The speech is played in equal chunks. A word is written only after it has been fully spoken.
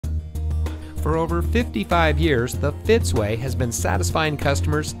For over 55 years, the Fitzway has been satisfying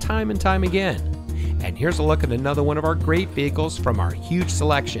customers time and time again. And here's a look at another one of our great vehicles from our huge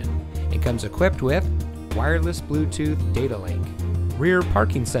selection. It comes equipped with wireless Bluetooth data link, rear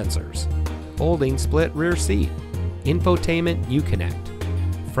parking sensors, folding split rear seat, infotainment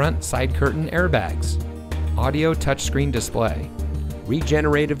Uconnect, front side curtain airbags, audio touchscreen display,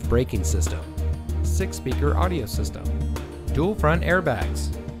 regenerative braking system, 6-speaker audio system, dual front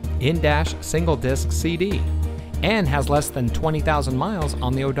airbags, in-dash single disc CD, and has less than 20,000 miles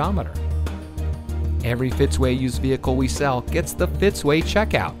on the odometer. Every Fitzway used vehicle we sell gets the Fitzway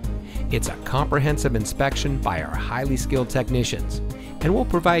checkout. It's a comprehensive inspection by our highly skilled technicians, and we'll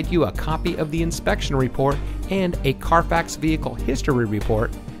provide you a copy of the inspection report and a Carfax vehicle history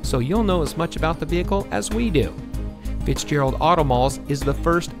report so you'll know as much about the vehicle as we do. Fitzgerald Auto Malls is the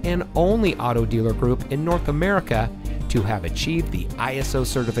first and only auto dealer group in North America to have achieved the ISO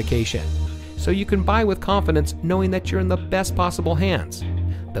certification, so you can buy with confidence knowing that you're in the best possible hands.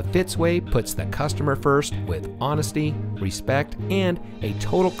 The Fitzway puts the customer first with honesty, respect, and a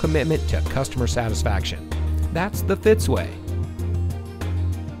total commitment to customer satisfaction. That's the Fitzway.